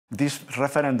this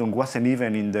referendum wasn't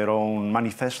even in their own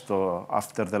manifesto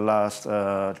after the last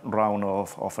round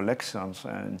of elections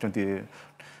in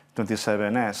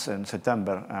 2027 in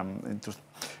September, a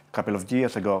couple of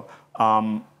years ago.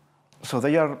 So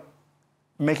they are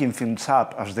making things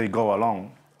up as they go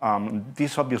along.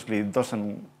 This obviously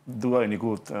doesn't do any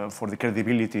good for the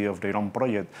credibility of their own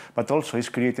project, but also is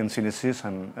creating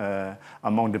cynicism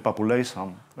among the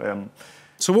population.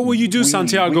 So what will you do,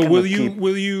 Santiago? Will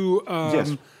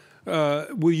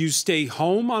you stay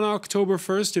home on October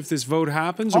 1st if this vote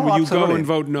happens, or will you go and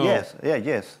vote no? Yes,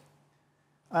 yes.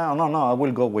 No, I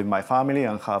will go with my family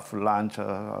and have lunch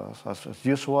as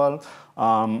usual.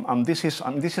 And this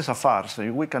is a farce.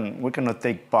 We cannot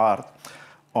take part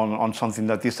on something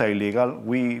that is illegal.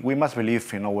 We must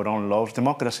believe in our own laws.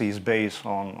 Democracy is based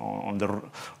on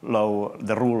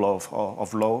the rule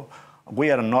of law. We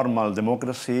are a normal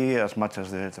democracy as much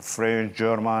as the French,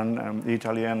 German,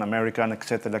 Italian, American,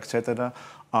 etc., etc.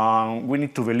 We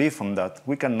need to believe in that.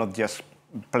 We cannot just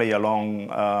play along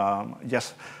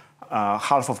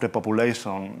half of the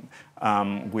population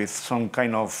with some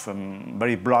kind of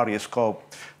very blurry scope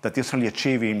that is only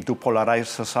achieving to polarize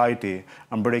society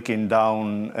and breaking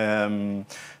down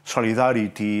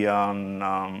solidarity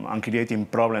and creating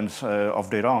problems of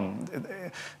their own.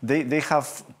 They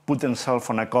have put themselves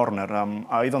on a corner.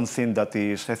 I don't think that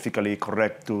is ethically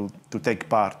correct to take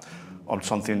part on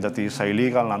something that is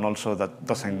illegal and also that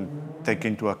doesn't take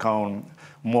into account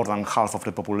more than half of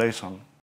the population.